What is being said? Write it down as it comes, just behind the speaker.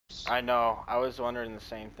I know. I was wondering the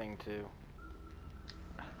same thing too.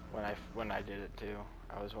 When I did it too,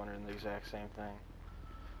 I was wondering the exact same thing.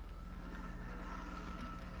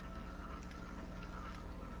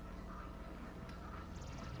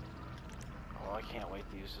 Oh, I can't wait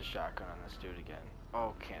to use the shotgun on this dude again.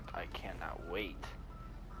 Oh, I cannot wait.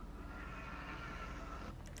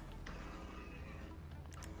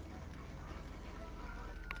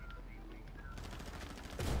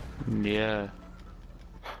 Yeah.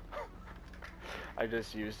 I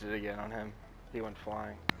just used it again on him. He went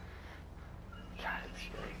flying. God, it's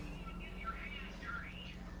scary.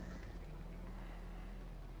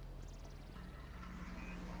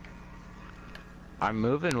 I'm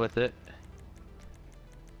moving with it.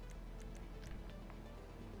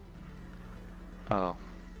 Oh.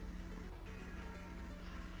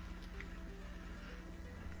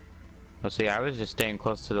 Well, see, I was just staying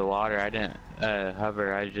close to the water. I didn't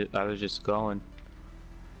hover. I was just going.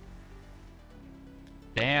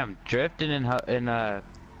 Damn, drifting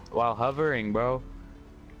while hovering, bro.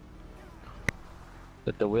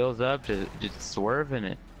 With the wheels up, just swerving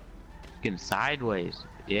it, getting sideways.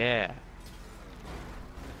 Yeah.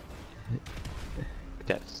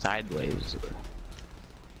 That sideways.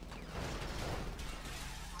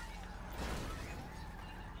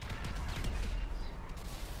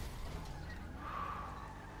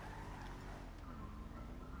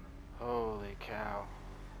 Holy cow.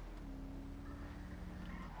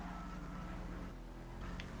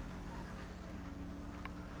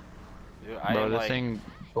 Dude, I Bro, am this like... thing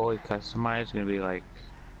fully customized is gonna be like,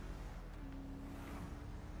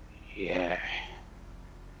 yeah.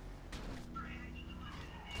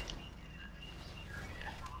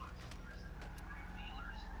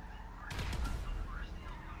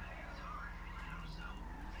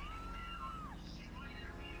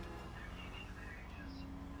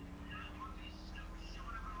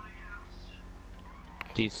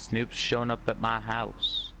 These snoops showing up at my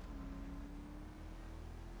house.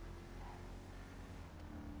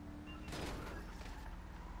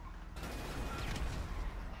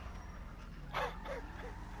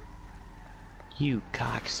 You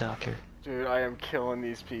cocksucker. Dude, I am killing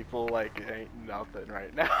these people like it ain't nothing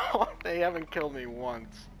right now. They haven't killed me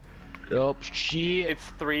once. Oh shit. It's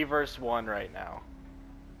 3 versus 1 right now.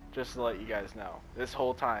 Just to let you guys know. This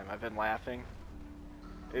whole time I've been laughing.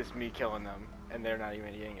 It's me killing them, and they're not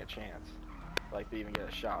even getting a chance. Like, they even get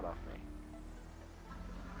a shot off me.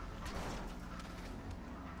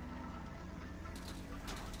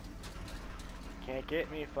 Can't get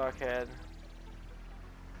me, fuckhead.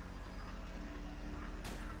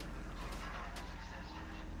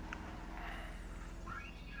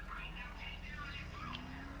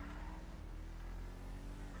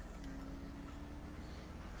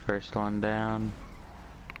 First one down.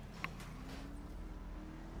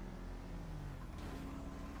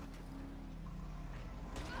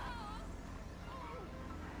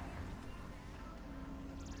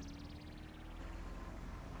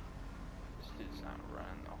 This dude's not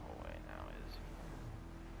running the whole way now, is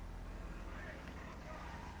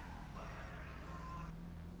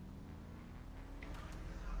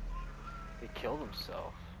he? He killed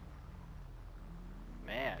himself.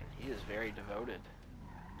 Man, he is very devoted.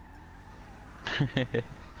 Fuckhead.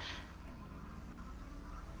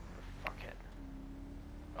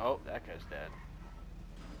 Oh, that guy's dead.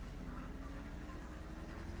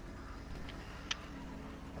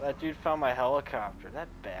 That dude found my helicopter. That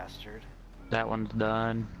bastard. That one's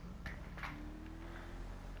done.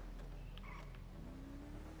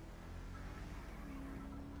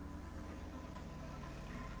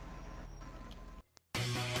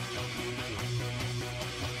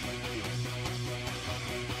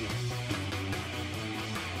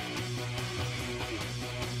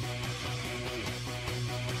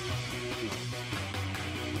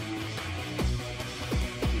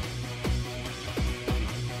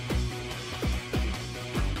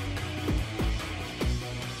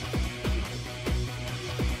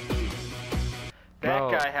 That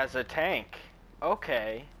Bro. guy has a tank.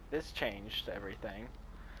 Okay, this changed everything.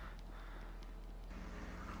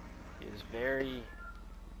 He is very...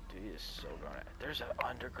 Dude, he is so gonna... There's an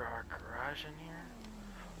underground garage in here?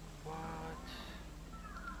 What?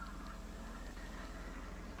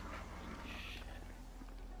 Shit.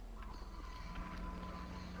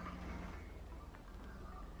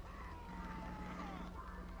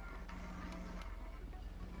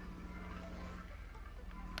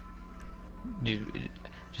 You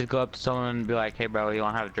just go up to someone and be like, hey bro, you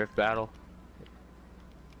wanna have a drift battle?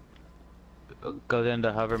 Goes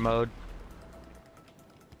into hover mode.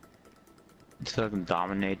 So it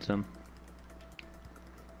dominates them.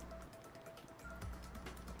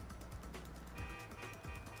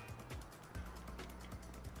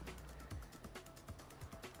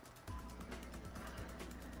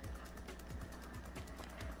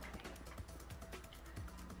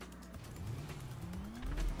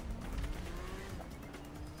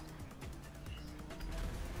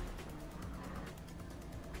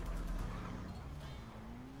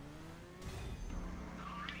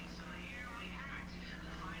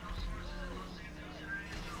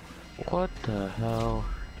 What the hell?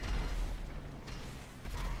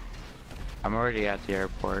 I'm already at the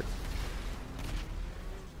airport.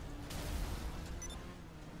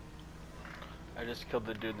 I just killed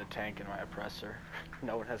the dude in the tank in my oppressor.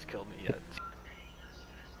 No one has killed me yet.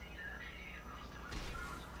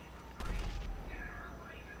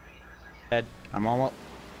 Dead. I'm almost.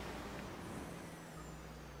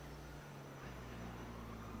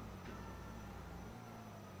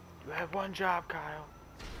 You have one job, Kyle.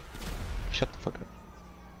 Shut the fuck up.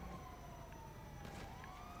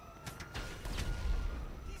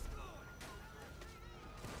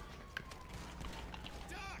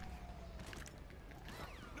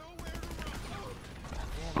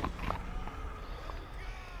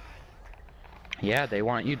 Yeah, they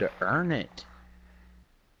want you to earn it.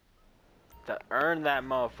 To earn that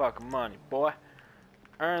motherfucking money, boy.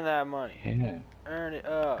 Earn that money. Yeah. Earn it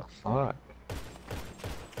up. Fuck.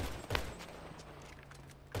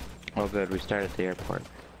 Oh good, we started at the airport.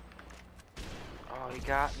 Oh, he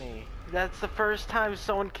got me. That's the first time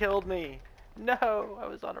someone killed me. No, I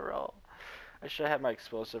was on a roll. I should have had my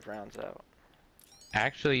explosive rounds out.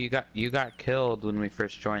 Actually, you got killed when we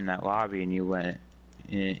first joined that lobby, and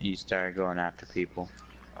you started going after people.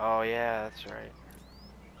 Oh yeah, that's right.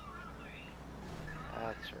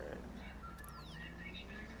 That's right.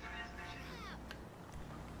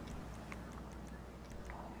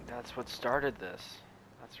 That's what started this.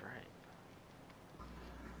 That's right.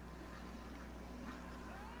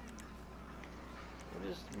 What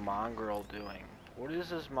is Mongrel doing? What is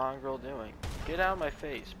this Mongrel doing? Get out of my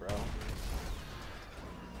face, bro.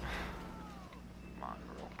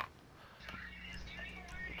 Mongrel.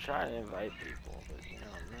 I'm trying to invite people, but you know,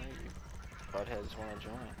 none of you buttheads want to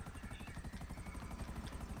join.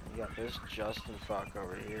 You got this Justin fuck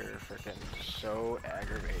over here freaking so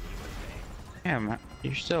aggravating with me. Damn,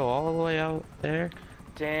 you're still all the way out there?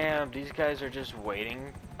 Damn, these guys are just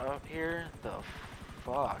waiting up here? The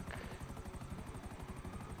fuck?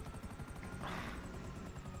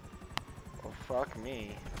 Well, fuck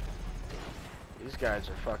me. These guys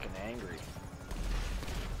are fucking angry.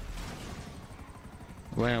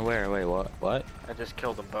 Wait, what? I just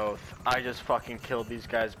killed them both. I just fucking killed these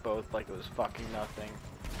guys both like it was fucking nothing.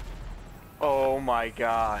 Oh my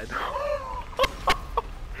god.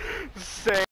 Say